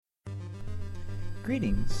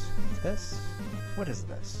Greetings. What is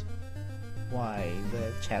this? Why,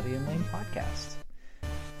 the Chatty and Lame podcast. A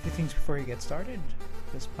few things before you get started.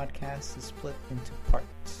 This podcast is split into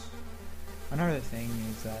parts. Another thing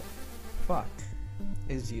is that fuck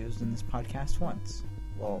is used in this podcast once.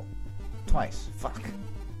 Well, twice. Fuck.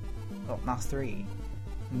 Well, not three.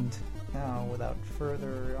 And now, without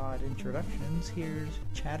further odd introductions, here's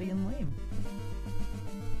Chatty and Lame.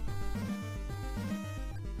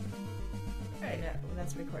 Alright, yeah, well,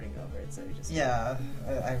 that's recording over it, so we just... Yeah,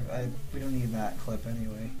 we don't need that clip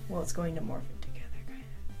anyway. Well, it's going to morph it together, kind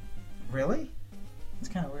of. Really? It's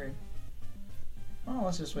kind of weird. Well,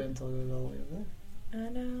 let's just wait until it goes all the way over there. I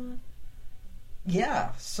know.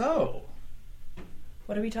 Yeah, so...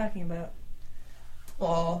 What are we talking about?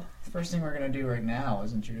 Well, the first thing we're going to do right now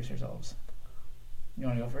is introduce ourselves. You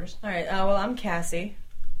want to go first? Alright, well, I'm Cassie.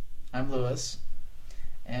 I'm Lewis.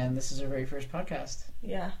 And this is our very first podcast.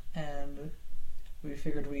 Yeah. And we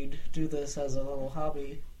figured we'd do this as a little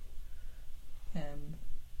hobby and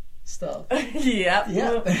stuff. Yep.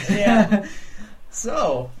 Yeah. Yeah.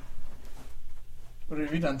 So, what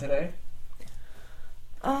have you done today?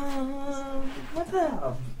 What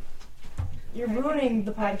the... You're ruining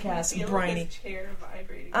the podcast, Briny. Chair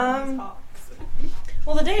vibrating when he talks.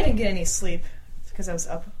 Well, the day I didn't get any sleep because I was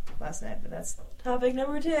up last night, but that's topic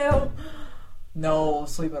number 2. No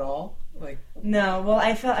sleep at all? Like, No, well,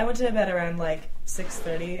 I went to bed around like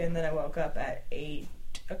 6:30, and then I woke up at 8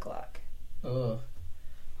 o'clock. ugh.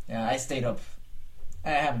 Yeah, I stayed up. I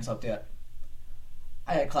haven't slept yet.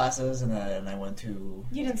 I had classes and then I went to...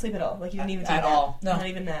 You didn't sleep at all. Like you didn't even take At a nap. all. No. Not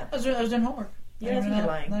even nap. I was doing homework. You don't think you're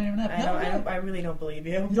lying. Not even a nap. I really don't believe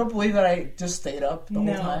you. You don't believe that I just stayed up the whole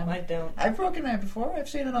time? No, I don't. I've broken night before. I've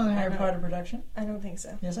seen another Harry Potter production. I don't think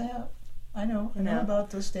so. Yes, I have. I know. I know No. about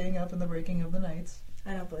the staying up and the breaking of the nights.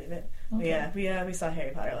 I don't believe it. Okay. But yeah, we saw Harry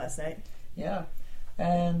Potter last night. Yeah.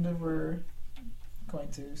 And we're going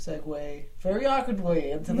to segue very awkwardly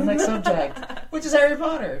into the next subject, which is Harry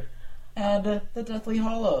Potter and the Deathly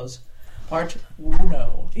Hallows, Part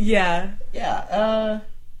 1. Yeah. Yeah.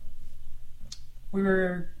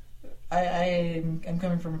 I'm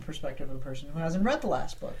coming from a perspective of a person who hasn't read the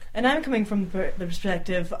last book. And I'm coming from the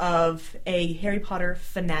perspective of a Harry Potter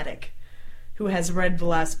fanatic who has read the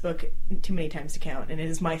last book too many times to count, and it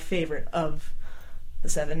is my favorite of the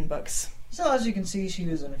 7 books. So as you can see, she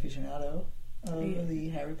is an aficionado of the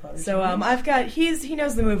Harry Potter So series. I've got he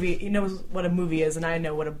knows the movie, he knows what a movie is, and I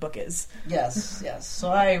know what a book is. Yes.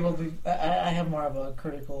 So I have more of a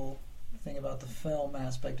critical thing about the film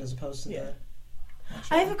aspect as opposed to the...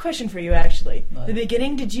 I have a question for you, actually. What? The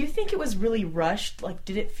beginning, did you think it was really rushed? Like,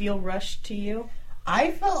 did it feel rushed to you?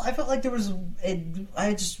 I felt like there was...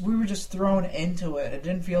 we were just thrown into it. It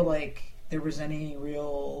didn't feel like there was any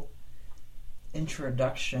real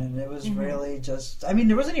introduction. It was really just... I mean,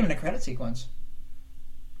 there wasn't even a credit sequence.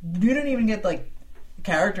 You didn't even get, like,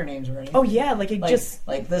 character names or anything. Oh, yeah, like just...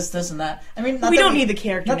 Like this, and that. I mean, we don't need the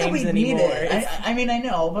character names anymore. I mean, I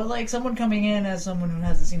know, but like someone coming in as someone who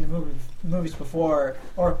hasn't seen the movies before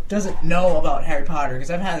or doesn't know about Harry Potter, because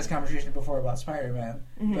I've had this conversation before about Spider-Man,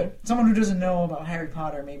 but someone who doesn't know about Harry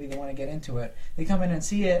Potter, maybe they want to get into it. They come in and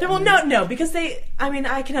see it. Well, no, because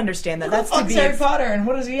I can understand that. That's to be Harry Potter, and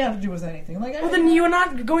what does he have to do with anything? Like, well, then you are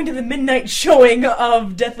not going to the midnight showing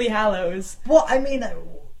of Deathly Hallows. Well, I mean,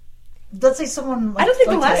 let's say someone. Like, I don't think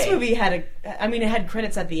like the last today. movie had it had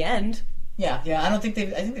credits at the end. Yeah. I don't think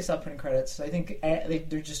I think they stopped putting credits. I think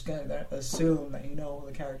they're just gonna assume that you know who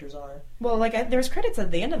the characters are. Well, like there was credits at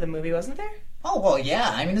the end of the movie, wasn't there? Oh well, yeah.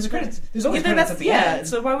 I mean, there's credits. There's always Yeah, credits at the end.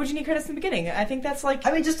 So why would you need credits in the beginning? I think that's like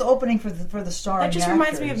I mean, just the opening for the starring that just actors.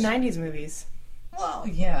 reminds me of '90s movies. Well,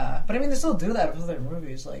 yeah, but I mean, they still do that with other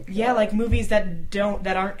movies, like Like movies that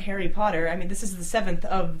aren't Harry Potter. I mean, this is the 7th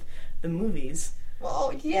of the movies.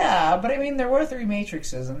 Well, yeah, but I mean, there were 3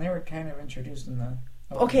 Matrixes, and they were kind of introduced in the.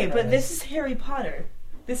 Okay, but credits. this is Harry Potter.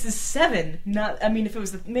 This is 7. Not. I mean, if it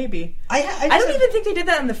was maybe. I don't even think they did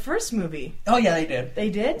that in the first movie. Oh yeah, they did. They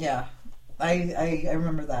did. Yeah, I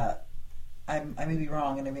remember that. I may be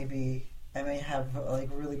wrong, and I may have like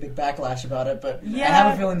really big backlash about it, but Yeah, I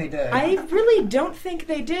have a feeling they did. I really don't think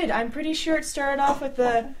they did. I'm pretty sure it started off with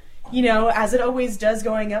the, as it always does,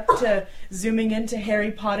 going up to zooming into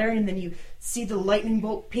Harry Potter, and then you see the lightning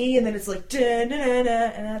bolt P, and then it's like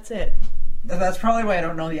da-na-na-na, and that's it. That's probably why I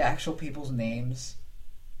don't know the actual people's names.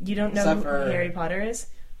 You don't know Except who for- Harry Potter is?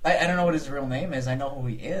 I don't know what his real name is. I know who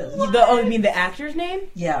he is. You mean the actor's name?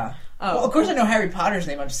 Yeah. Oh. Well, of course I know Harry Potter's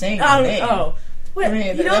name. I'm saying his name. Oh. Wait, I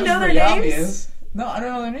mean, you don't that know was their pretty names? obvious. No, I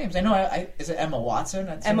don't know their names. I know. Is it Emma Watson?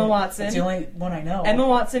 Emma Watson. That's the only one I know. Emma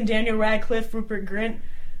Watson, Daniel Radcliffe, Rupert Grint,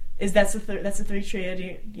 That's the three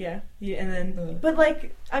triad, yeah. And then, but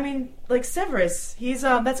like, I mean, like Severus, he's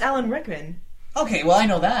that's Alan Rickman. Okay, well I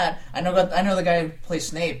know that. I know the guy who plays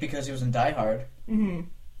Snape because he was in Die Hard. Mm-hmm.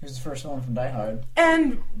 He was the first one from Die Hard.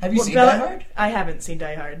 And have you seen Die Hard? I haven't seen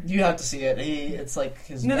Die Hard. You have to see it. It's like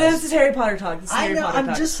his. No, this is Harry Potter talk.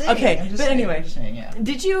 I'm just saying. Okay, but anyway, yeah.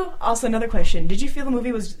 Did you also another question? Did you feel the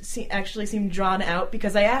movie actually seemed drawn out?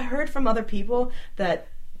 Because I heard from other people that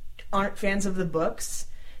aren't fans of the books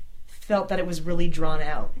felt that it was really drawn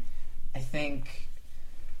out. I think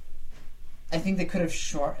they could have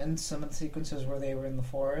shortened some of the sequences where they were in the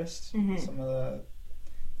forest. Mm-hmm.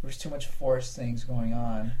 There was too much forest things going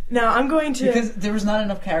on. Now I'm going to because there was not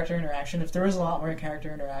enough character interaction. If there was a lot more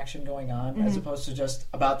character interaction going on, mm-hmm. as opposed to just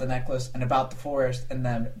about the necklace and about the forest and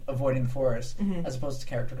then avoiding the forest, mm-hmm. as opposed to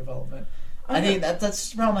character development. Okay. I think that's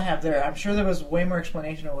the problem I have there. I'm sure there was way more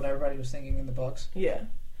explanation of what everybody was thinking in the books. Yeah.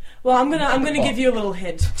 Well, I'm gonna give you a little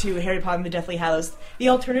hint to Harry Potter and the Deathly Hallows. The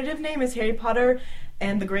alternative name is Harry Potter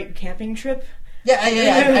and the Great Camping Trip. Yeah.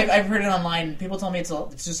 I've heard it online. People tell me it's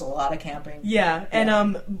just a lot of camping. Yeah,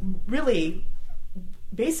 and really,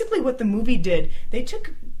 basically, what the movie did, they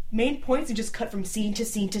took main points and just cut from scene to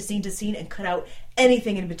scene to scene to scene and cut out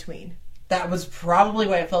anything in between. That was probably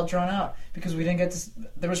why it felt drawn out, because we didn't get to.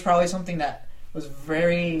 There was probably something that was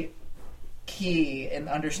very key in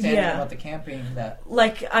understanding about the camping that,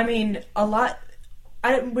 like, I mean, a lot.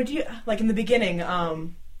 Would you like in the beginning,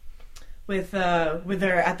 with her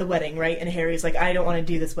at the wedding, right? And Harry's like, I don't want to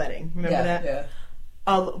do this wedding. Remember that? Yeah.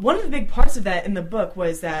 One of the big parts of that in the book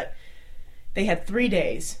was that they had 3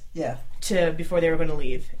 days. Yeah. Before they were going to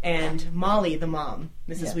leave, and Molly, the mom,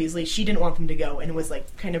 Mrs. Weasley, she didn't want them to go, and was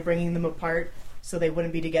like kind of bringing them apart so they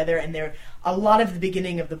wouldn't be together. And a lot of the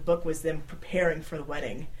beginning of the book was them preparing for the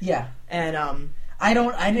wedding. Yeah. And I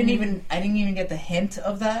didn't even get the hint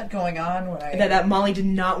of that going on when that Molly did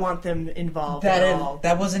not want them involved at all.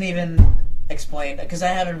 That wasn't even explained because I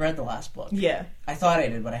haven't read the last book. Yeah. I thought I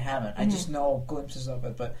did, but I haven't. I just know glimpses of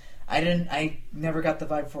it, but I never got the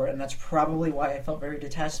vibe for it, and that's probably why I felt very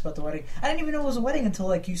detached about the wedding. I didn't even know it was a wedding until,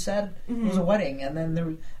 like you said, it was a wedding, and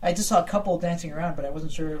then I just saw a couple dancing around, but I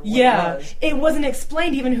wasn't sure what it was. It wasn't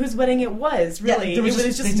explained even whose wedding it was, really. It was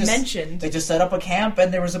just mentioned. They just set up a camp,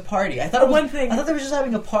 and there was a party. I thought they were just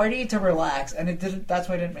having a party to relax, and that's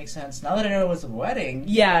why it didn't make sense. Now that I know it was a wedding...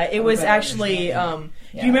 Yeah, it was actually... Do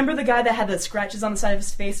you remember the guy that had the scratches on the side of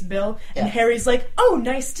his face, Bill? And Harry's like, oh,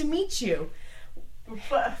 nice to meet you.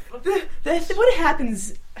 What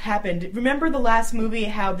happened. Remember the last movie,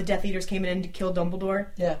 how the Death Eaters came in to kill Dumbledore?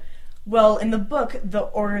 Yeah. Well, in the book, the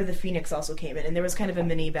Order of the Phoenix also came in, and there was kind of a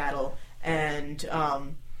mini battle, and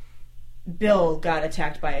Bill got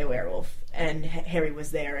attacked by a werewolf, and Harry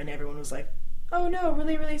was there, and everyone was like, oh no,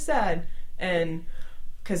 really, really sad. And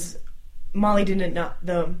because Molly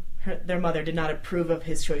their mother did not approve of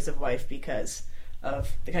his choice of wife because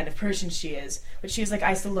of the kind of person she is, but she was like,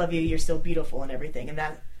 I still love you, you're still beautiful and everything, and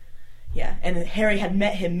that, and Harry had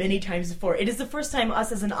met him many times before. It is the first time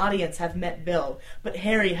us as an audience have met Bill, but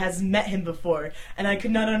Harry has met him before, and I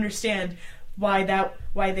could not understand why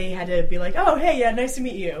they had to be like, oh, hey, yeah, nice to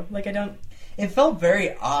meet you. Like, I don't... It felt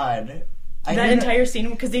very odd. That entire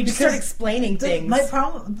scene, because they just started explaining things. My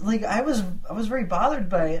problem, like, I was very bothered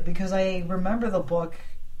by it, because I remember the book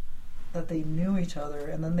that they knew each other,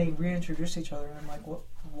 and then they reintroduced each other, and I'm like, what?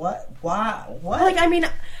 Why? What? Like, I mean,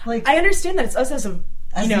 like, I understand that it's us as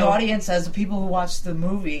the audience, as the people who watch the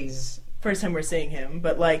movies. First time we're seeing him,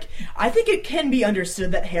 but, like, I think it can be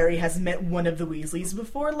understood that Harry has met one of the Weasleys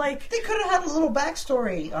before, like... They could have had a little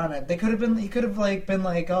backstory on it. He could have, been like,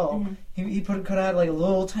 mm-hmm. he could have had, like, a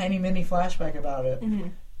little tiny mini flashback about it. Mm-hmm.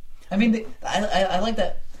 I mean, I like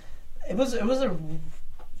that. It was a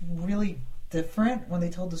really... different when they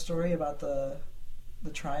told the story about the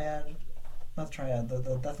triad, not the triad,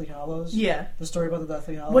 the Deathly Hallows. Yeah. The story about the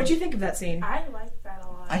Deathly Hallows. What'd you think of that scene? I liked that a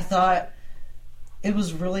lot. I thought it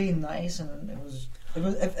was really nice, and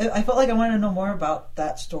I felt like I wanted to know more about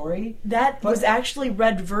that story. That was actually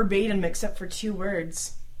read verbatim except for 2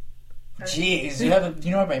 words. Jeez, do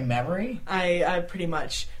you know my memory? I pretty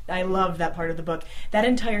much. I loved that part of the book. That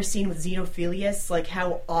entire scene with Xenophilius, like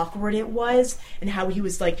how awkward it was, and how he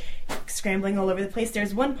was like scrambling all over the place.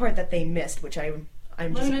 There's one part that they missed, which I'm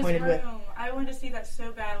disappointed with. I wanted to see that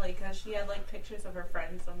so badly because she had like pictures of her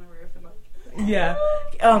friends on the roof and like. Yeah,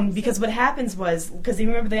 because what happens was, because you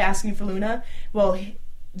remember they asking for Luna. Well,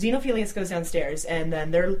 Xenophilius goes downstairs, and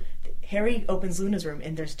then Harry opens Luna's room,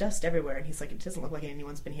 and there's dust everywhere, and he's like, it doesn't look like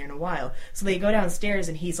anyone's been here in a while. So they go downstairs,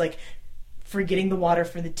 and he's like forgetting the water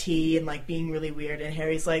for the tea and like being really weird, and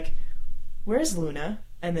Harry's like, where's Luna?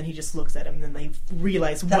 and then he just looks at him, and then they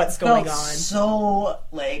realize That what's going felt on. so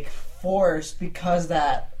like forced because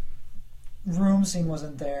that room scene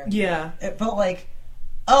wasn't there. Yeah. It felt like,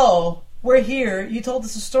 oh, we're here. You told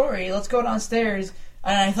us a story. Let's go downstairs.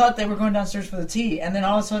 And I thought they were going downstairs for the tea, and then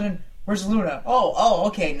all of a sudden, where's Luna? Oh,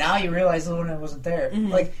 okay. Now you realize Luna wasn't there. Mm-hmm.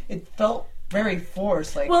 Like it felt very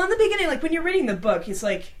forced. Like, Well, in the beginning, like when you're reading the book, he's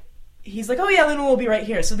like, oh yeah, Luna will be right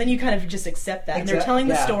here. So then you kind of just accept that, and they're telling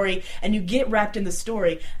the story, and you get wrapped in the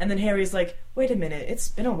story, and then Harry's like, wait a minute, it's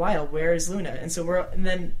been a while. Where is Luna? And so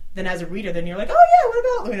then as a reader, then you're like, oh yeah, what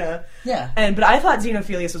about Luna? yeah. But I thought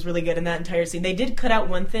Xenophilius was really good in that entire scene. They did cut out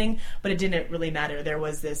one thing, but it didn't really matter. There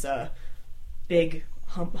was this big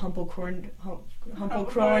Humpelcorn,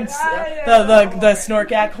 the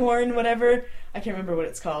Snorkack horn, whatever. I can't remember what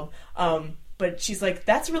it's called. But she's like,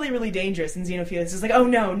 that's really, really dangerous. And Xenophilius is like, oh,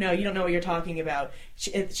 no, you don't know what you're talking about.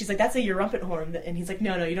 She's like, that's a Eurumpet horn. And he's like,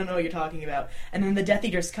 no, you don't know what you're talking about. And then the Death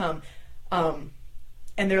Eaters come. And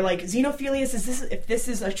they're like, Xenophilius, if this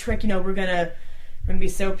is a trick, we're gonna be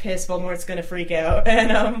so pissed. Voldemort's gonna freak out.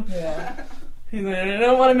 And Yeah. he's like, I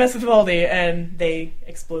don't want to mess with Voldy. And they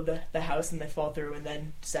explode the house and they fall through and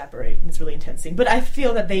then separate. And it's a really intense scene. But I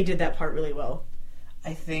feel that they did that part really well.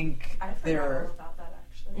 I think I forgot all about that,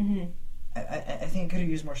 actually. Mm-hmm. I think I could have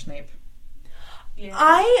used more Snape. Yeah.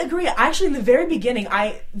 I agree. Actually, in the very beginning,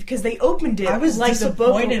 because they opened it I was like the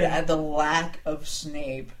book disappointed opened. at the lack of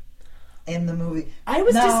Snape in the movie. I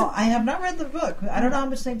was I have not read the book. I don't know how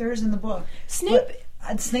much Snape there is in the book. Snape.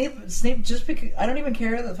 Snape just because I don't even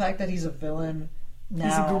care the fact that he's a villain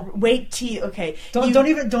now. Okay. Don't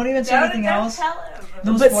even say anything Don't else. tell him.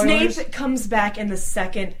 No But spoilers. Snape comes back in the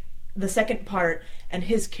second part, and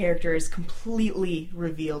his character is completely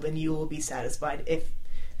revealed, and you will be satisfied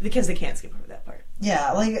because they can't skip over that part.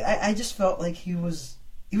 Yeah, like I just felt like he was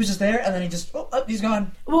just there, and then he's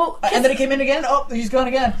gone. Well, And then he came in again. Oh, he's gone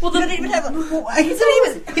again. Well, he didn't even have. He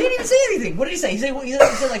didn't even say anything. What did he say? He said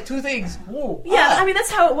like two things. Whoa. yeah, I mean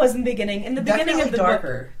that's how it was in the beginning. In the beginning of the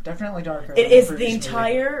darker. book, Definitely darker. it than is. The previous movie.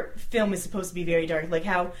 entire film is supposed to be very dark, like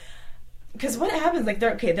how. Because what happens, like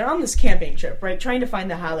they're on this camping trip, right, trying to find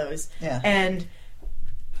the Hallows, Yeah. and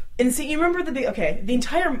so you remember the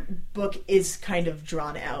entire book is kind of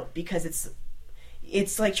drawn out because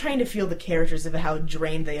it's like trying to feel the characters of how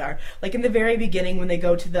drained they are. Like in the very beginning when they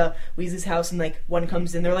go to the Weasley's house and like one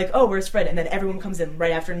comes in, they're like, oh, where's Fred? And then everyone comes in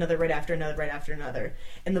right after another, right after another, right after another.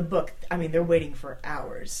 In the book, I mean, they're waiting for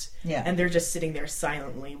hours. Yeah. And they're just sitting there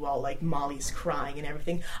silently while like Molly's crying and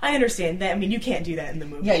everything. I understand that. I mean, you can't do that in the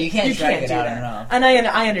movie. Yeah, you can't drag it do out that. enough. And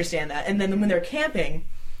I understand that. And then when they're camping,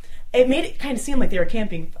 it made it kind of seem like they were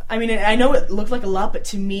camping. I mean, I know it looked like a lot, but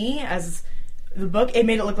to me, as the book, it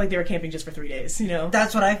made it look like they were camping just for 3 days,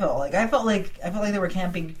 That's what I felt like. I felt like they were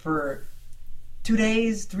camping for 2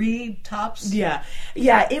 days, 3 tops. Yeah,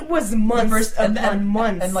 it was months upon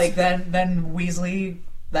months. And like then Weasley,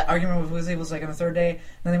 that argument with Weasley was like on the 3rd day. And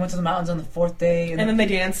then they went to the mountains on the 4th day. And then they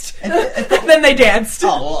danced. And then they danced. Oh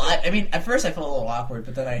well, I mean, at first I felt a little awkward,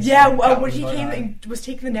 but then I when he came and was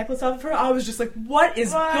taking the necklace off of her, I was just like, "What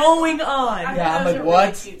is going on?" Yeah, I'm like, Really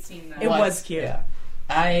what? cute scene, though. It was cute. Yeah.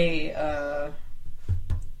 I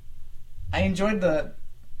enjoyed the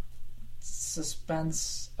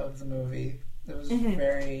suspense of the movie. It was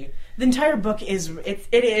very. The entire book is it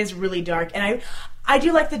is really dark, and I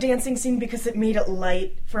do like the dancing scene because it made it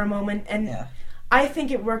light for a moment, and Yeah. I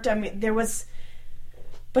think it worked. I mean, there was,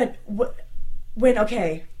 but you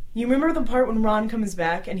remember the part when Ron comes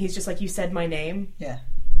back and he's just like, "You said my name." Yeah.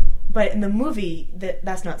 But in the movie,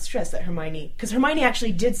 that's not stressed. That because Hermione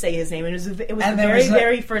actually did say his name, and it was the And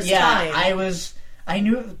very first time. I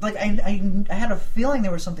knew, like, I had a feeling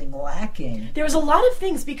there was something lacking. There was a lot of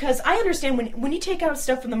things because I understand when you take out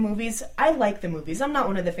stuff from the movies, I like the movies. I'm not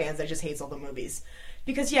one of the fans that just hates all the movies.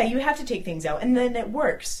 Because, yeah, you have to take things out, and then it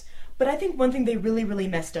works. But I think one thing they really, really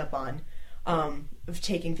messed up on, of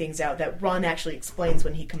taking things out, that Ron actually explains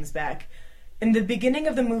when he comes back. In the beginning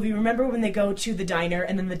of the movie, remember when they go to the diner,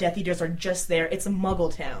 and then the Death Eaters are just there? It's a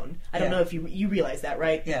Muggle town. I don't know if you realize that,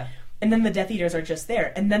 right? Yeah. And then the Death Eaters are just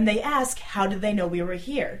there. And then they ask, how did they know we were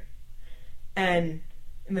here? And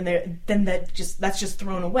then that's just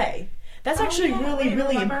thrown away. That's actually really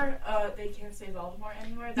remember, they can't say Voldemort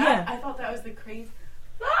anymore. I thought that was the crazy.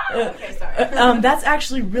 Okay, sorry. That's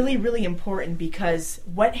actually really, really important because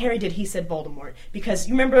what Harry did, he said Voldemort. Because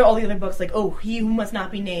you remember all the other books, like, oh, he who must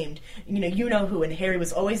not be named, you know who, and Harry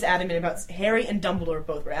was always adamant about, Harry and Dumbledore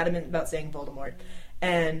both were adamant about saying Voldemort.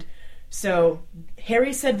 And so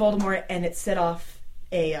Harry said Voldemort, and it set off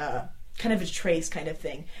a kind of a trace kind of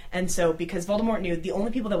thing. And so because Voldemort knew the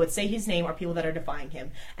only people that would say his name are people that are defying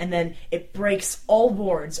him, and then it breaks all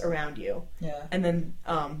wards around you. Yeah. And then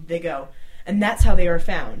they go. And that's how they are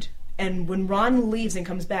found. And when Ron leaves and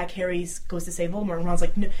comes back, Harry goes to save Voldemort, and Ron's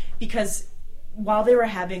like, no, because while they were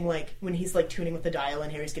having, like, when he's, like, tuning with the dial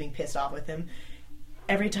and Harry's getting pissed off with him,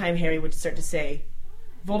 every time Harry would start to say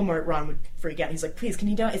Voldemort, Ron would freak out. He's like, please, can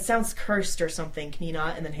you not? It sounds cursed or something. Can you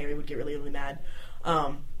not? And then Harry would get really, really mad.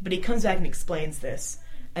 But he comes back and explains this,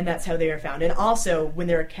 and that's how they are found. And also, when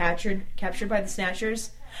they were captured by the Snatchers,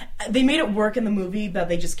 they made it work in the movie, but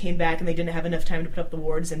they just came back and they didn't have enough time to put up the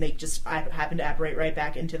wards, and they just happened to apparate right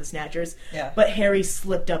back into the Snatchers. Yeah. But Harry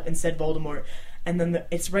slipped up and said Voldemort, and then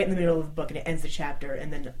it's right in the middle of the book, and it ends the chapter,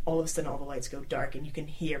 and then all of a sudden all the lights go dark, and you can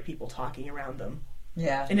hear people talking around them.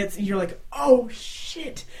 Yeah. And you're like, oh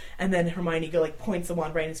shit! And then Hermione points the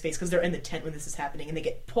wand right in his face, because they're in the tent when this is happening, and they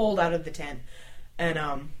get pulled out of the tent,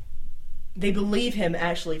 and they believe him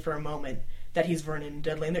actually for a moment that he's Vernon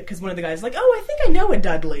Dudley, because one of the guys is like, oh, I think I know a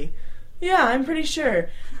Dudley. Yeah, I'm pretty sure.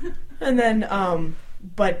 And then,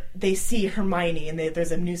 but they see Hermione, and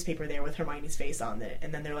there's a newspaper there with Hermione's face on it,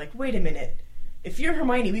 and then they're like, wait a minute, if you're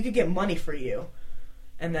Hermione, we could get money for you.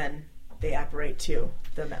 And then they apparate to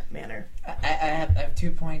the manor. I have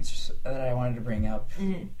 2 points that I wanted to bring up.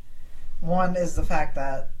 Mm-hmm. One is the fact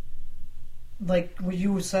that, like,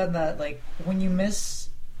 you said that, like, when you miss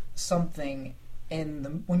something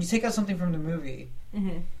when you take out something from the movie,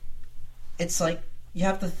 mm-hmm. it's like you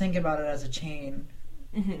have to think about it as a chain.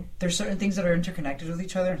 Mm-hmm. There's certain things that are interconnected with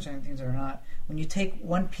each other and certain things that are not. When you take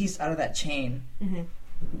one piece out of that chain, mm-hmm.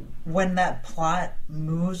 when that plot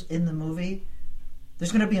moves in the movie,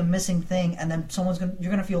 there's going to be a missing thing, and then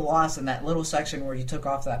you're going to feel lost in that little section where you took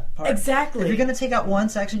off that part. Exactly. If you're going to take out one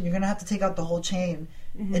section, you're going to have to take out the whole chain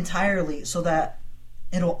mm-hmm. entirely, so that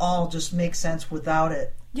it'll all just make sense without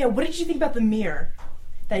it. Yeah, what did you think about the mirror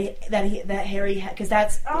that Harry had? Because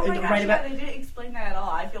that's oh my gosh, right about. They didn't explain that at all.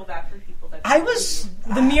 I feel bad for people that.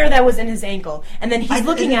 The mirror that was in his ankle, and then he's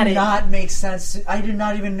looking at it. It did not make sense. I did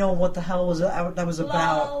not even know what the hell that was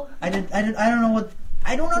about. I don't know what.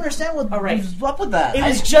 I don't understand what was up with that. It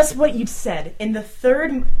was just what you said in the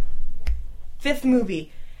fifth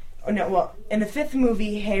movie. In the fifth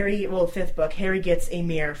movie, fifth book, Harry gets a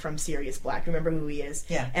mirror from Sirius Black. Remember who he is?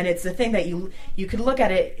 Yeah. And it's the thing that you could look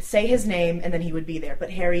at it, say his name, and then he would be there.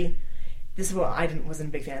 But Harry, wasn't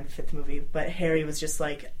a big fan of the fifth movie, but Harry was just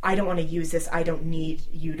like, I don't want to use this. I don't need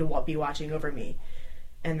you to be watching over me.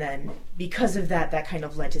 And then because of that kind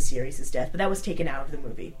of led to Sirius's death. But that was taken out of the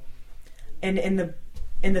movie. And in the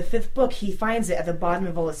fifth book, he finds it at the bottom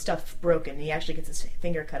of all his stuff broken. And he actually gets his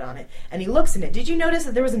finger cut on it. And he looks in it. Did you notice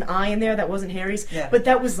that there was an eye in there that wasn't Harry's? Yeah. But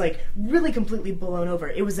that was, really completely blown over.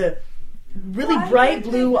 It was a really bright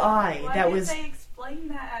blue eye. Why didn't they explain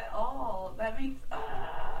that at all? That makes...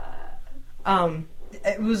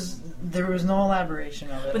 There was no elaboration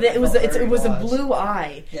of it. But it was a blue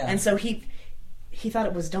eye. Yeah. And so he thought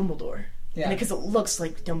it was Dumbledore. Yeah. Because it looks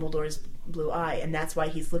like Dumbledore's blue eye. And that's why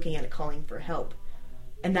he's looking at it calling for help.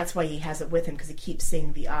 And that's why he has it with him, because he keeps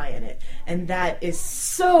seeing the eye in it. And that is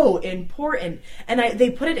so important. And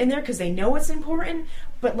they put it in there because they know it's important,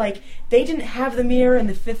 but, they didn't have the mirror in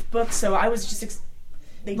the fifth book, so I was just...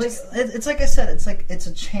 It's like I said, it's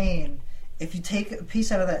a chain. If you take a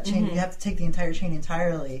piece out of that chain, mm-hmm. you have to take the entire chain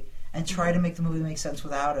entirely and try to make the movie make sense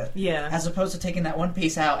without it. Yeah. As opposed to taking that one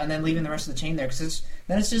piece out and then leaving the rest of the chain there, because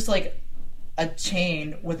then it's just a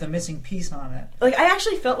chain with a missing piece on it. I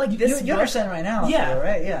actually felt like this. You understand right now, yeah, too,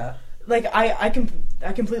 right? Yeah. I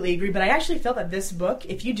completely agree, but I actually felt that this book,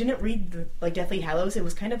 if you didn't read Deathly Hallows, it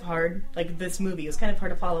was kind of hard. This movie, it was kind of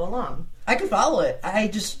hard to follow along. I could follow it. I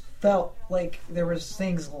just felt like there was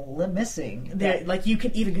things missing. You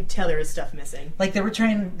could tell there was stuff missing. They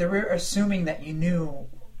were assuming that you knew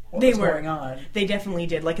what was going on. They definitely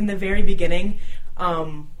did. In the very beginning,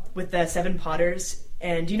 with the Seven Potters.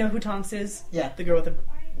 And do you know who Tonks is? Yeah. The girl with the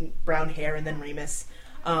brown hair, and then Remus.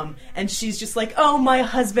 And she's just like, oh, my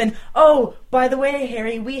husband. Oh, by the way,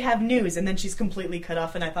 Harry, we have news. And then she's completely cut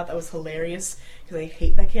off, and I thought that was hilarious, because I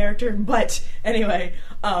hate that character. But anyway,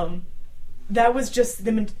 that was just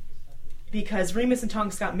them, because Remus and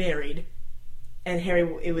Tonks got married, and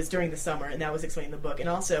Harry, it was during the summer, and that was explained in the book. And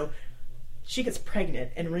also, she gets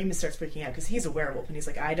pregnant, and Remus starts freaking out, because he's a werewolf, and he's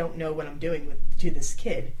like, I don't know what I'm doing to this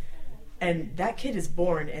kid. And that kid is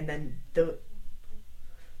born, and then that'd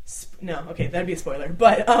be a spoiler.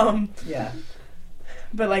 But yeah.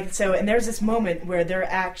 But and there's this moment where they're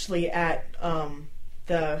actually at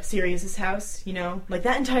the Sirius's house.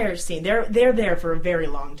 That entire scene. They're there for a very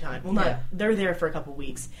long time. Well, they're there for a couple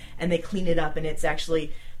weeks, and they clean it up, and it's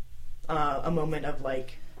actually a moment of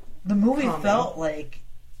the movie calming. felt like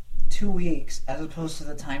 2 weeks as opposed to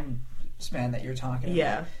the time span that you're talking about.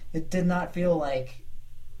 Yeah. It did not feel like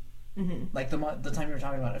Mm-hmm. the time you were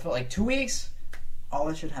talking about. It felt like 2 weeks. All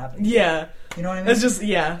that should happen. Yeah. You know what I mean? It's just,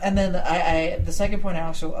 yeah. And then I the second point I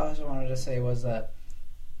also wanted to say was that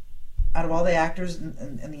out of all the actors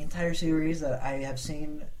in the entire series that I have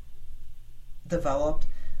seen developed,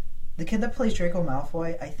 the kid that plays Draco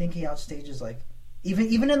Malfoy, I think he outstages, like,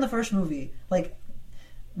 even in the first movie, like,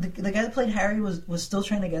 the guy that played Harry was still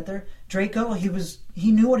trying to get there. Draco,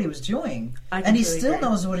 he knew what he was doing, and he still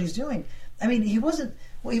knows what he's doing. I mean, he was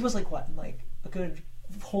like what, like a good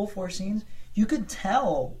whole 4 scenes. You could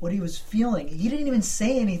tell what he was feeling. He didn't even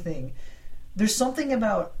say anything. There's something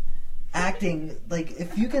about acting, like,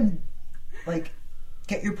 if you can, like,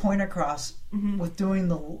 get your point across with doing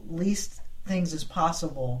the least things as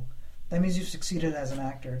possible, that means you've succeeded as an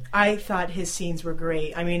actor. I thought his scenes were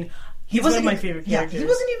great. I mean, he's one of my favorite characters. Yeah, he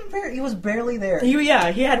wasn't even he was barely there. He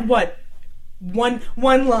had what? One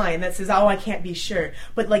line that says, "Oh, I can't be sure,"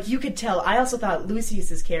 but like you could tell. I also thought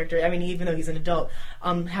Lucius's character. I mean, even though he's an adult,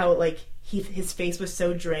 how like his face was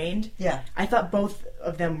so drained. Yeah, I thought both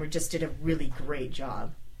of them did a really great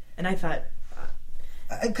job, and I thought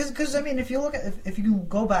because I mean, if you look at if you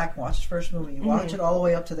go back and watch the first movie, you watch it all the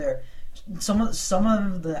way up to there. Some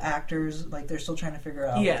of the actors, like, they're still trying to figure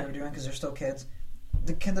out what they were doing because they're still kids.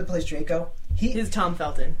 The kid that plays Draco, he's Tom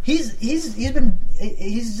Felton. He's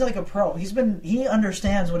like a pro. He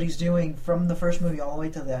understands what he's doing from the first movie all the way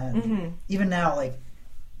to the end. Mm-hmm. Even now, like,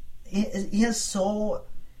 he has so,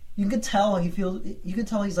 you could tell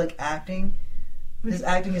he's like acting. His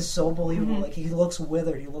acting is so believable. Like, he looks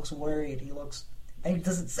withered, he looks worried, and he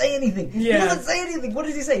doesn't say anything. Yeah. He doesn't say anything. What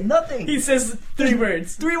does he say? Nothing. He says 3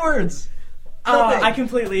 words. 3 words. I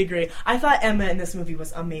completely agree. I thought Emma in this movie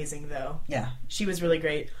was amazing, though. Yeah. She was really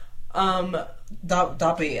great.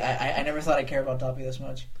 Dobby, I never thought I'd care about Dobby this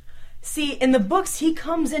much. See, in the books, he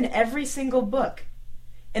comes in every single book.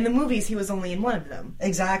 In the movies, he was only in one of them.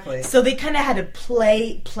 Exactly. So they kind of had to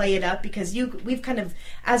play it up because we've kind of,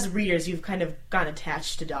 as readers, you've kind of gotten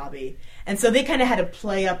attached to Dobby. And so they kind of had to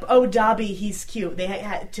play up, oh, Dobby, he's cute. They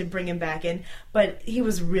had to bring him back in. But he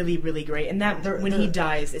was really, really great. And when he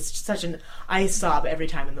dies, it's such I sob every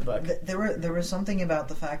time in the book. There was something about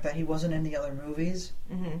the fact that he wasn't in the other movies.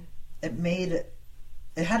 Mm-hmm.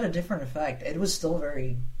 It had a different effect. It was still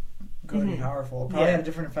very good and powerful. It probably had a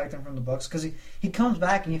different effect than from the books because he comes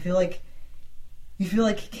back and you feel like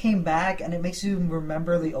he came back and it makes you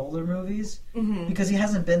remember the older movies because he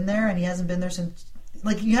hasn't been there and he hasn't been there since,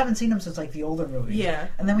 like, you haven't seen him since, like, the older movies. Yeah.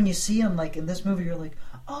 And then when you see him, like, in this movie, you're like,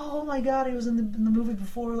 oh my god, he was in the movie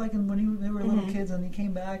before, like, when they were little kids and he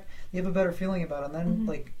came back. You have a better feeling about it. And then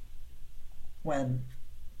like when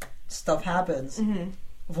stuff happens,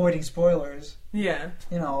 avoiding spoilers. Yeah.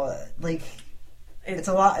 You know, like, it's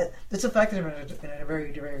a lot. It's effective in a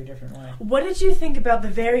very, very different way. What did you think about the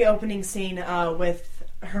very opening scene with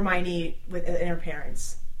Hermione and her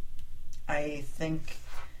parents? I think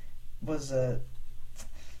was a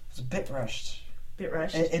bit rushed. Bit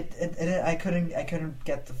rushed. I couldn't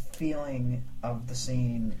get the feeling of the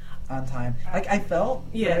scene on time. Like, I felt,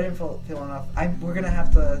 but I didn't feel enough. We're gonna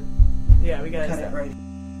have to. Yeah, we gotta cut it right.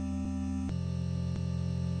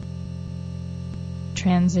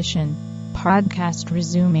 Transition. Podcast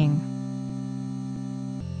resuming.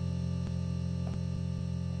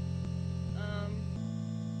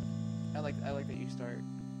 I like that you start,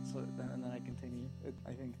 so and then I continue.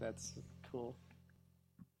 I think that's cool.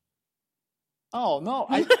 Oh no,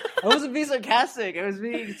 I wasn't being sarcastic. I was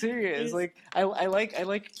being serious. Like I like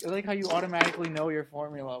how you automatically know your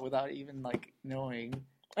formula without even, like, knowing.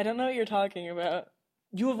 I don't know what you're talking about.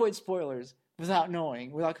 You avoid spoilers without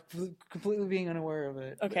knowing, without completely being unaware of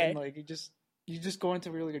it. Okay. And, like, you just go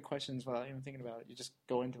into really good questions without even thinking about it. You just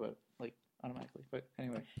go into it, like, automatically. But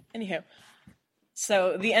anyway. Anyhow,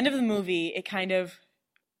 so the end of the movie, it kind of,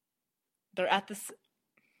 they're at this.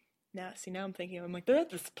 Now I'm thinking, I'm like, they're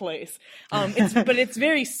at this place. But it's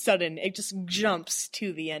very sudden. It just jumps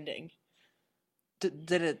to the ending.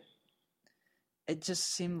 Did it? It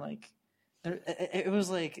just seemed like it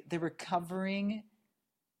was like they were covering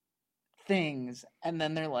things, and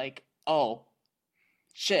then they're like, "Oh,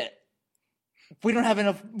 shit, we don't have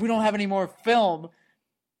any more film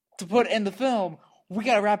to put in the film. We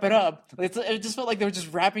gotta wrap it up." It just felt like they were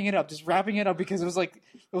just wrapping it up because it was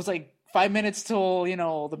like 5 minutes till, you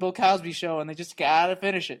know, the Bill Cosby show, and they just gotta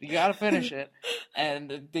finish it. You gotta finish it,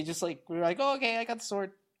 and they just, like, we were like, "Oh, okay, I got the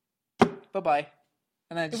sword. Bye-bye."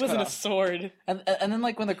 and then It just wasn't cut a off. sword. And then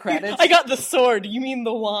like when the credits, I got the sword. You mean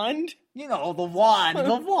the wand? the wand,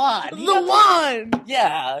 the wand, The wand.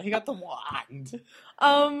 Yeah, he got the wand.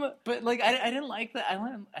 Um, But like I didn't like that.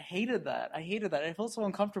 I hated that. I felt so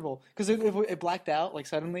uncomfortable because it blacked out like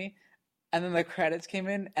suddenly, and then the credits came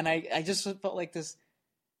in, and I just felt like this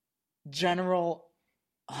general,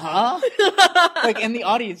 huh? Like in the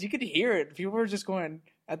audience, you could hear it. People were just going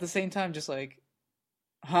at the same time, just like,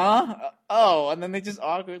 huh? Oh, and then they just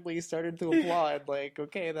awkwardly started to applaud. Like,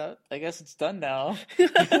 okay, that I guess it's done now.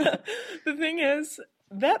 the thing is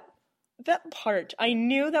that part, I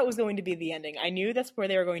knew that was going to be the ending. I knew that's where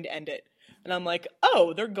they were going to end it, and I'm like,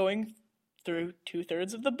 oh, they're going through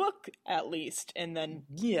 2/3 of the book at least, and then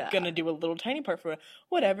Yeah, gonna do a little tiny part for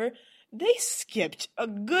whatever. They skipped a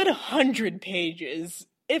good 100 pages,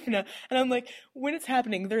 if not. And I'm like, when it's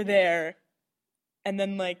happening, they're there, and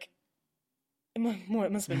then like, it must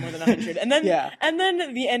have been more than 100. And then, Yeah. and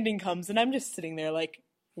then the ending comes, and I'm just sitting there like,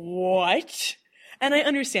 what? And I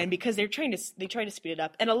understand because they try to speed it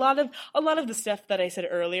up, and a lot of the stuff that I said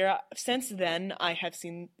earlier. Since then, I have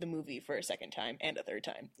seen the movie for a second time and a third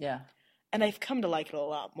time. yeah. And I've come to like it a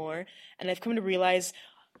lot more, and I've come to realize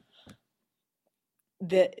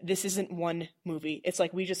that this isn't one movie. It's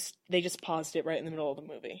like they just paused it right in the middle of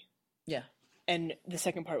the movie, Yeah. and the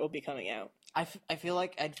second part will be coming out. I feel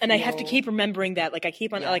like And I have to keep remembering that. Like I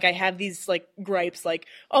keep on Yeah. like I have these like gripes. Like,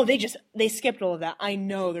 oh, they skipped all of that. I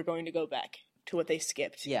know they're going to go back to what they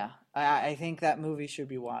skipped. Yeah, I think that movie should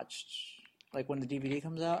be watched like when the DVD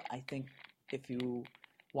comes out. I think if you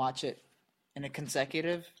watch it in a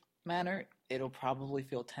consecutive manner, it'll probably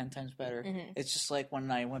feel 10 times better. Mhm. It's just like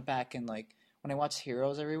when I went back and like when I watched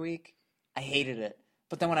Heroes every week, I hated it.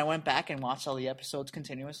 But then when I went back and watched all the episodes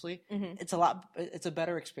continuously, Mhm. it's a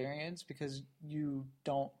better experience because you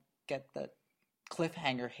don't get that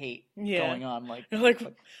cliffhanger hate Yeah. going on. Like, Like,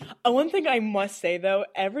 one thing I must say though,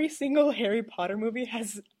 every single Harry Potter movie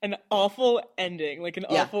has an awful ending, like an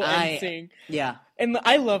Yeah, awful end scene. yeah. And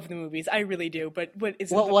I love the movies, I really do. But what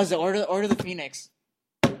is What was it? Order of the Phoenix.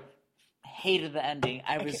 Hated the ending.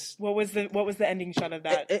 what was the ending shot of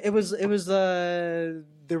that? It was they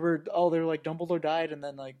were like Dumbledore died and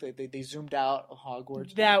then like they zoomed out of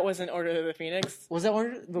Hogwarts. That wasn't Order of the Phoenix. Was that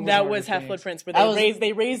Order? That was Half-Blood Prince, where That was-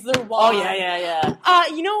 they raised their Oh wand. yeah.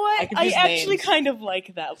 You know what? I I confused actually names. kind of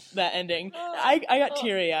like that ending. I got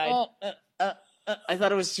teary eyed. I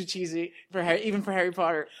thought it was too cheesy for even for Harry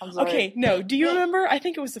Potter. I'm sorry. Okay, no. Do you remember? I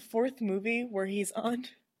think it was the fourth movie where he's on.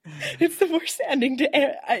 It's the worst ending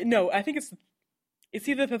to. No, I think it's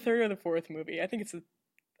either the third or the fourth movie. I think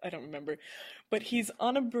I don't remember. But he's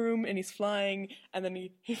on a broom and he's flying, and then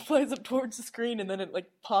he flies up towards the screen, and then it like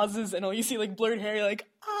pauses, and all you see like blurred hair, like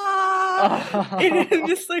and I'm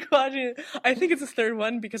just like watching it. I think it's the third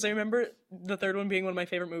one because I remember the third one being one of my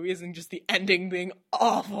favorite movies, and just the ending being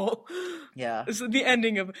awful. Yeah. So the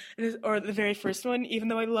ending of, or the very first one, even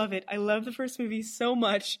though I love it, I love the first movie so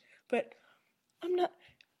much, but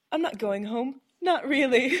I'm not going home. Not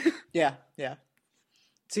really. Yeah.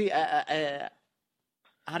 See, how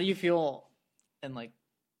do you feel in like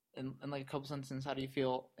a couple sentences? How do you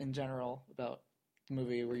feel in general about the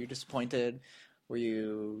movie? Were you disappointed? Were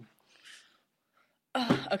you?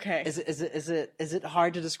 Okay. Is it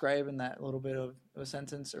hard to describe in that little bit of a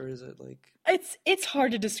sentence, or is it like? It's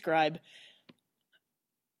hard to describe.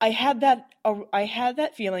 I had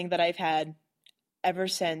that feeling that I've had ever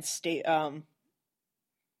since David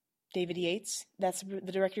Yates. That's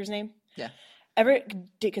the director's name. Yeah.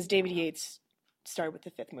 Because David Yates started with the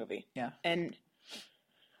fifth movie. Yeah. And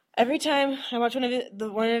every time I watch one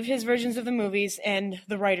of his versions of the movies, and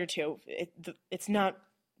the writer too, it's not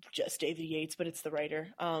just David Yates, but it's the writer.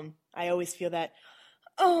 I always feel that,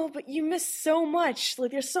 oh, but you miss so much. Like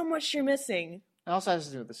there's so much you're missing. It also has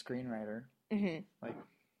to do with the screenwriter. Mm-hmm. Like,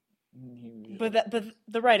 But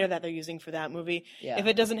the writer that they're using for that movie, Yeah. if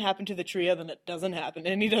it doesn't happen to the trio, then it doesn't happen,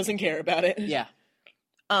 and he doesn't care about it. yeah.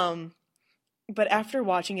 But after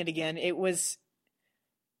watching it again, it was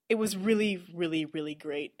really, really, really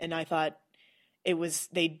great, and I thought it was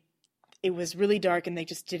really dark, and they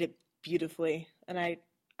just did it beautifully, and I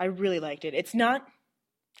really liked it. It's not.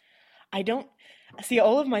 I don't see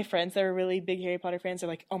all of my friends that are really big Harry Potter fans are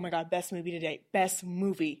like, "Oh my god, best movie to date, best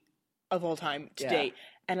movie of all time to Yeah. date,"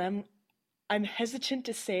 and I'm hesitant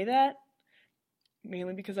to say that,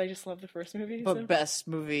 mainly because I just love the first movie. But so. best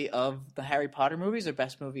movie of the Harry Potter movies, or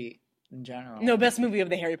best movie in general? No, best movie of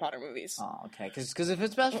the Harry Potter movies. Oh, okay. Because if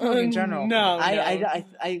it's best movie in general, No.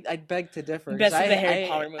 I beg to differ. 'cause Best of the Harry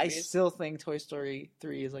Potter I movies. still think Toy Story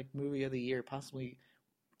 3 is like movie of the year, possibly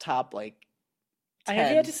top like. I have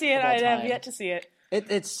 10 yet to see it. of all I have time. yet to see it.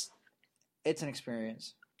 It's It's an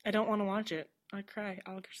experience. I don't want to watch it. I cry.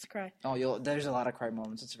 I'll just cry. Oh, there's a lot of cry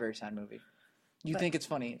moments. It's a very sad movie. You think it's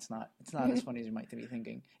funny. It's not. It's not as funny as you might be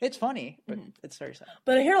thinking. It's funny, but it's very sad.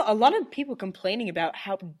 But I hear a lot of people complaining about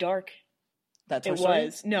how dark That's it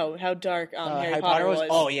was. No, how dark Harry Potter was.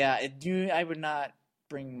 Oh yeah, I would not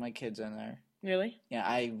bring my kids in there. Really? Yeah,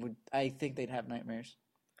 I would. I think they'd have nightmares.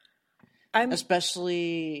 I'm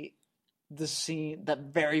Especially the scene, that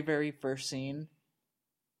very, very first scene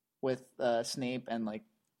with Snape and like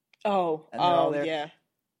Oh, and they're all there. yeah.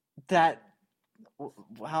 that.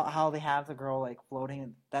 How they have the girl like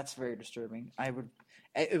floating. That's very disturbing.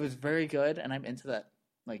 It was very good, and I'm into that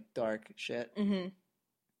like dark shit. Mm-hmm.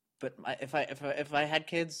 But if I had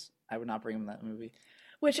kids, I would not bring them that movie.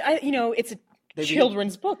 Which it's a They'd be-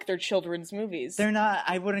 children's book. They're children's movies. They're not.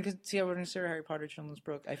 I wouldn't consider Harry Potter children's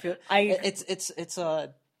book. I feel it's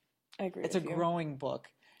a I agree. it's with a you. growing book.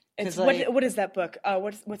 It's 'Cause, like, what is that book?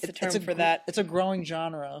 What's the term for that? It's a growing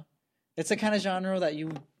genre. It's the kind of genre that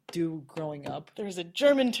you do growing up. There's a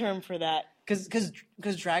German term for that. Because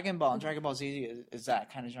Dragon Ball and Dragon Ball Z is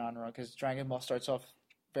that kind of genre. Because Dragon Ball starts off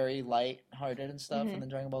very light-hearted and stuff, and then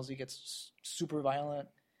Dragon Ball Z gets super violent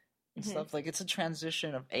and stuff. Like, it's a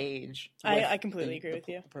transition of age. I completely agree with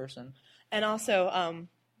you. The person. And also,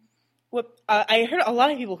 I heard a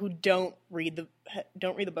lot of people who don't read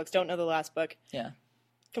the books, don't know the last book, Yeah.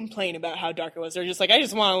 complain about how dark it was. They're just like, I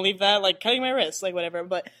just want to leave that, like, cutting my wrist, like, whatever.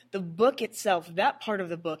 But the book itself, that part of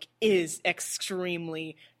the book is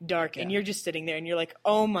extremely dark. And you're just sitting there and you're like,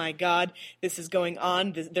 oh my God, this is going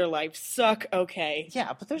on. Their lives suck. Okay.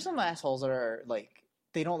 Yeah, but there's some assholes that are, like,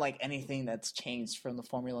 they don't like anything that's changed from the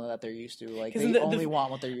formula that they're used to. Like, 'Cause they the- only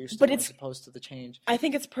want what they're used to but as opposed to the change. I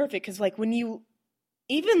think it's perfect because, like, when you...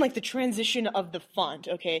 Even, like, the transition of the font,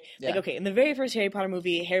 okay? Like, Yeah. okay, in the very first Harry Potter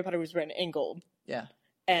movie, Harry Potter was written in gold. Yeah.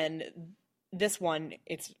 And this one,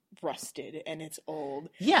 it's rusted and it's old.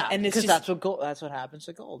 Yeah, And it's because just- that's what happens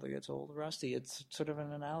to gold. It gets old and rusty. It's sort of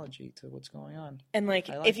an analogy to what's going on. And, like,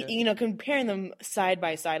 I like if it. comparing them side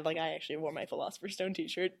by side, like, I actually wore my Philosopher's Stone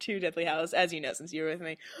t-shirt to Deathly Hallows, as you know, since you were with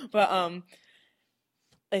me. But,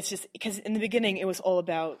 it's just, because in the beginning, it was all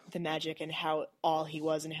about the magic and how all he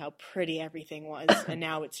was and how pretty everything was. And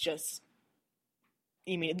now it's just,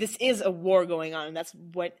 this is a war going on. And that's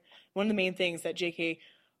one of the main things that J.K.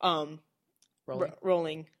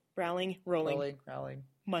 Rolling. Rowling. Rowling.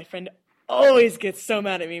 My friend always gets so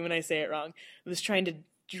mad at me when I say it wrong. I was trying to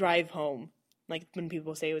drive home, like when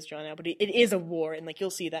people say it was drawn out, but it is a war, and like you'll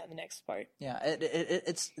see that in the next part. Yeah,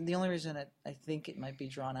 it's the only reason I think it might be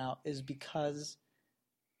drawn out is because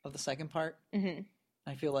of the second part. Mm-hmm.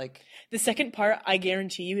 I feel like The second part, I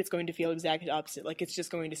guarantee you, it's going to feel exactly opposite. Like it's just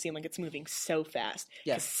going to seem like it's moving so fast.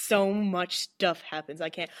 Yes. 'Cause so much stuff happens.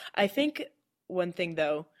 I think one thing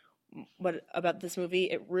though, what about this movie?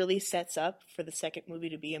 It really sets up for the second movie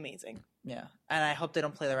to be amazing. yeah, and I hope they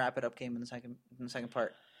don't play the wrap it up game in the second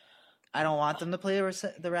part. I don't want them to play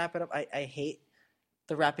the wrap it up. I hate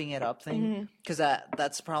the wrapping it up thing because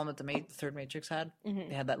that's the problem that the third Matrix had. Mm-hmm.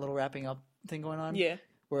 They had that little wrapping up thing going on. Yeah.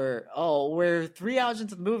 Where we're 3 hours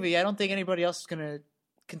into the movie. I don't think anybody else is gonna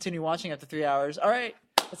continue watching after 3 hours. All right,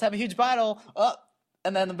 let's have a huge battle.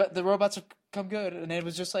 And then the robots have come good, and it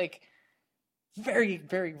was just like very,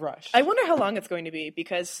 very rushed. I wonder how long it's going to be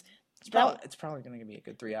because it's probably going to be a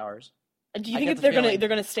good 3 hours. do you I think get if the they're feeling-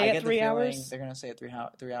 gonna stay I at get the 3 feeling hours? They're gonna stay at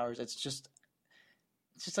 3 hours. It's just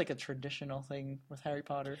like a traditional thing with Harry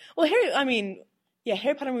Potter. Well,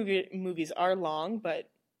 Harry Potter movies are long, but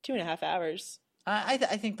 2.5 hours. I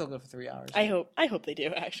think they'll go for 3 hours. I hope they do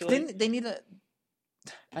actually. They need a.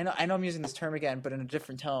 I know I'm using this term again, but in a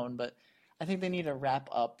different tone. But I think they need to wrap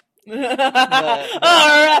up.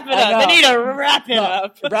 Wrap it up. They need to wrap it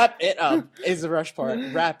up. Wrap it up is the rush part.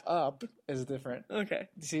 Wrap up is different. Okay.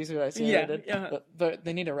 See what I see? Yeah, What I did? yeah. But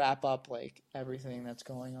they need to wrap up like everything that's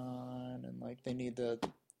going on, and like they need to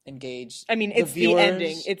engage. I mean, it's the viewers.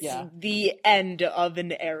 ending. It's yeah. the end of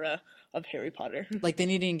an era of Harry Potter. Like they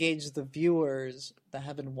need to engage the viewers that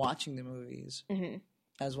have been watching the movies, Mm-hmm.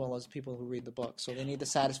 as well as people who read the book. So they need to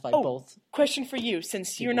satisfy Oh. both. Question for you,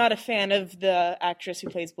 since you're not a fan of the actress who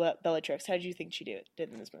plays Bellatrix, how did you think she did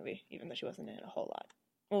in this movie, even though she wasn't in it a whole lot?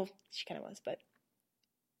 Well, she kind of was, but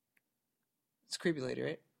It's a creepy lady,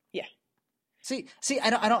 right? yeah. See, I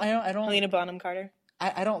don't. Helena Bonham Carter.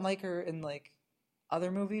 I don't like her in like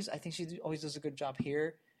other movies. I think she always does a good job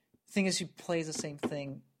here. The thing is, she plays the same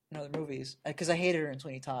thing in other movies because I hated her in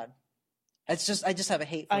Sweeney Todd. I just have a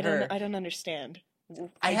hate for her. I don't understand.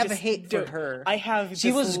 I have a just hate for don't- her. I have She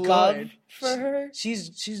this was love good. for her. She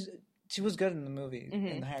was good in the movie Mm-hmm.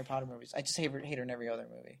 in the Harry Potter movies. I just hate her in every other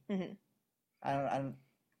movie. Mm-hmm.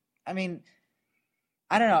 I mean,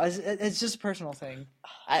 I don't know. It's just a personal thing.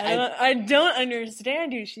 I don't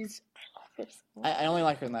understand you. I only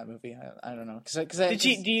like her in that movie. I don't know. Do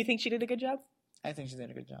you think she did a good job? I think she did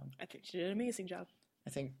a good job. I think she did an amazing job. I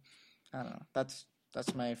don't know. That's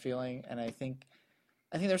my feeling, and I think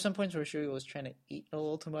there were some points where she was trying to eat a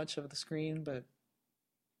little too much of the screen, but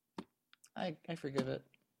I forgive it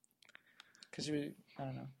because I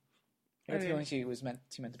don't know. I have a feeling she meant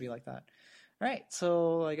to be like that. All right,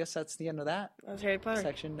 so I guess that's the end of that. That was Harry Potter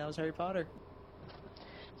section. That was Harry Potter.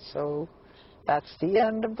 So that's the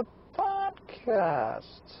end of the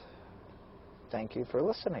podcast. Thank you for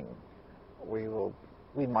listening.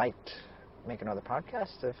 We might make another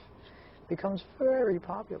podcast if it becomes very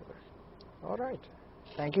popular. All right.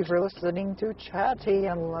 Thank you for listening to Chatty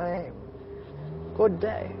and Lame. Good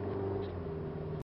day.